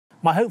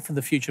My hope for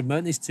the future of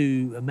Merton is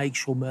to make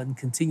sure Merton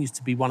continues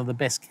to be one of the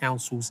best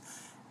councils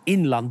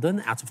in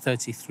London out of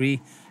 33,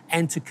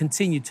 and to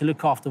continue to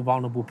look after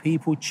vulnerable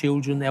people,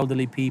 children,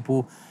 elderly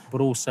people,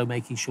 but also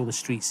making sure the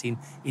street scene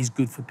is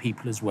good for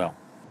people as well.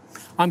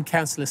 I'm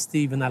Councillor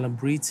Stephen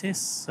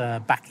Alambritis.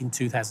 Back in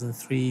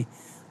 2003,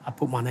 I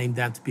put my name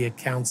down to be a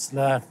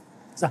councillor.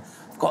 So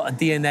I've got a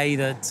DNA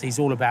that is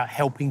all about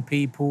helping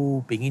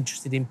people, being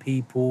interested in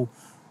people,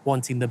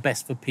 wanting the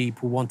best for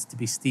people, wanting to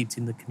be steeped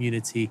in the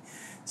community.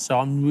 So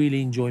I'm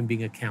really enjoying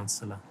being a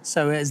councillor.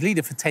 So as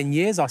leader for 10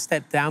 years, I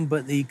stepped down,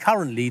 but the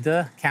current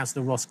leader,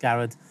 Councillor Ross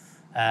Garrett,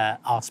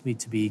 asked me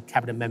to be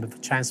Cabinet Member for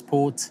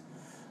Transport.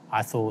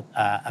 I thought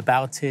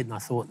about it, and I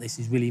thought this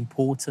is really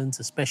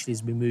important, especially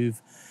as we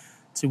move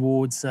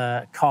towards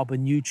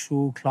carbon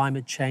neutral,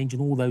 climate change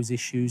and all those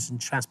issues, and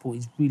transport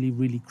is really,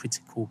 really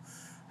critical.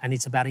 And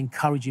it's about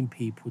encouraging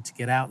people to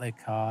get out their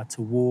car,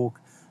 to walk,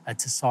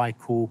 to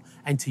cycle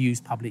and to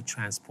use public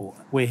transport.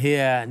 We're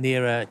here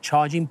near a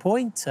charging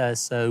point,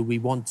 so we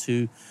want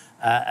to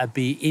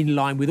be in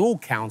line with all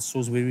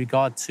councils with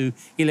regard to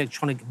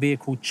electronic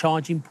vehicle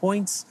charging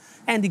points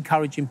and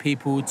encouraging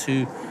people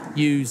to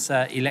use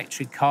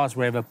electric cars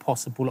wherever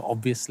possible,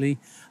 obviously.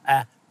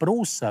 But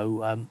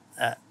also,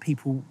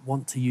 people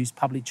want to use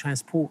public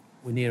transport.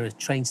 We're near a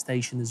train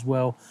station as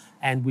well,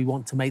 and we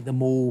want to make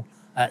them all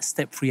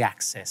step-free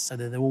access so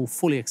that they're all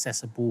fully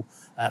accessible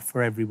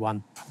for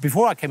everyone.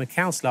 Before I became a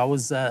councillor, I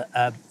was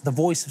the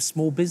voice of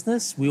small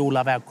business. We all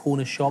love our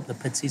corner shop, the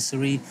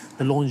patisserie,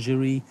 the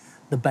lingerie,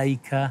 the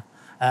baker,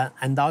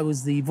 and I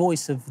was the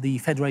voice of the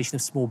Federation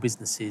of Small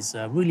Businesses.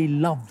 Really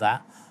loved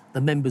that. The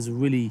members are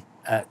really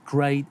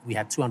great. We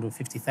had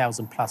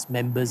 250,000 plus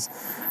members,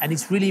 and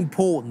it's really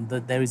important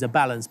that there is a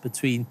balance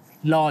between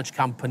large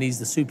companies,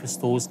 the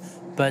superstores,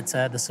 but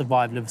the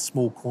survival of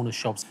small corner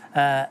shops.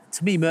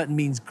 To me, Merton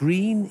means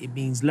green. It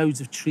means loads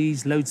of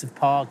trees, loads of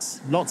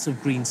parks, lots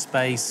of green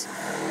space.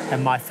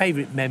 And my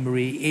favourite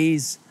memory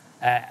is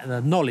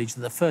the knowledge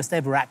that the first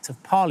ever Act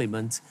of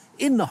Parliament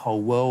in the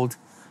whole world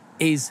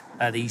is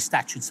the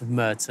Statutes of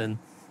Merton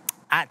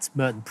at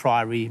Merton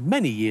Priory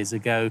many years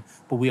ago,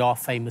 but we are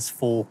famous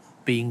for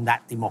being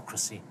that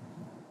democracy.